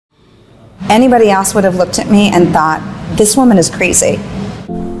Anybody else would have looked at me and thought, this woman is crazy.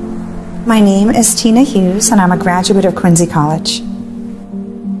 My name is Tina Hughes, and I'm a graduate of Quincy College.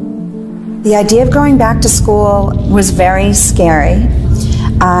 The idea of going back to school was very scary.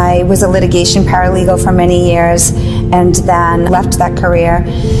 I was a litigation paralegal for many years and then left that career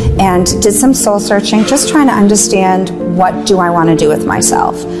and did some soul searching, just trying to understand what do I want to do with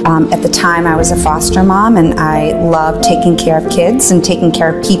myself. At the time I was a foster mom and I loved taking care of kids and taking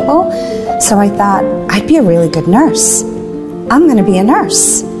care of people, so I thought I'd be a really good nurse. I'm going to be a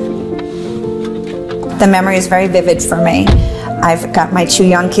nurse. The memory is very vivid for me. I've got my 2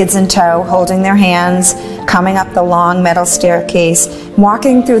 young kids in tow, holding their hands, coming up the long metal staircase,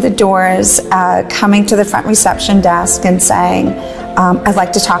 walking through the doors, coming to the front reception desk and saying, I'd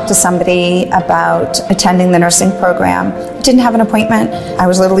like to talk to somebody about attending the nursing program. Didn't have an appointment. I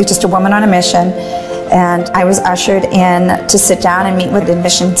was literally just a woman on a mission, and I was ushered in to sit down and meet with an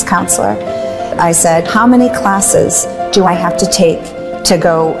admissions counselor. I said, how many classes do I have to take to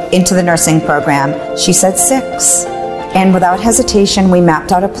go into the nursing program? She said 6. And without hesitation, we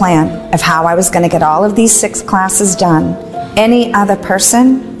mapped out a plan of how I was going to get all of these 6 classes done. Any other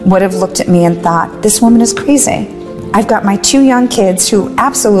person would have looked at me and thought, this woman is crazy. I've got my 2 young kids who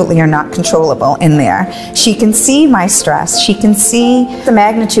absolutely are not controllable in there. She can see my stress. She can see the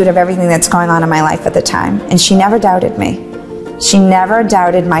magnitude of everything that's going on in my life at the time. And she never doubted me. She never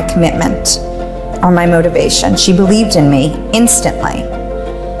doubted my commitment or my motivation. She believed in me instantly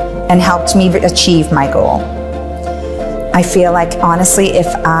and helped me achieve my goal. I feel like, honestly, if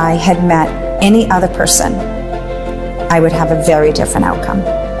I had met any other person, I would have a very different outcome.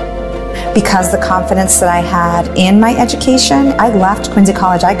 Because the confidence that I had in my education, I left Quincy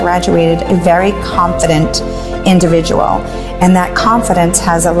College, I graduated a very confident individual. And that confidence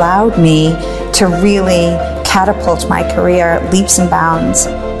has allowed me to really catapult my career leaps and bounds.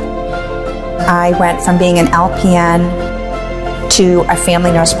 I went from being an LPN to a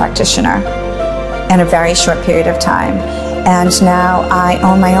family nurse practitioner in a very short period of time. And now I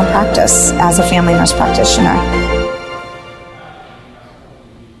own my own practice as a family nurse practitioner.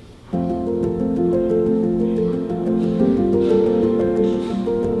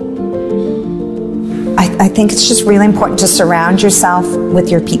 I think it's just really important to surround yourself with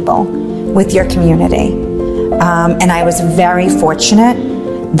your people, with your community. And I was very fortunate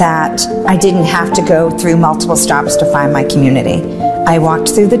that I didn't have to go through multiple stops to find my community. I walked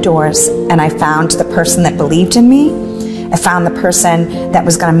through the doors and I found the person that believed in me. I found the person that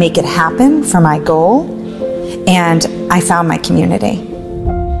was going to make it happen for my goal, and I found my community.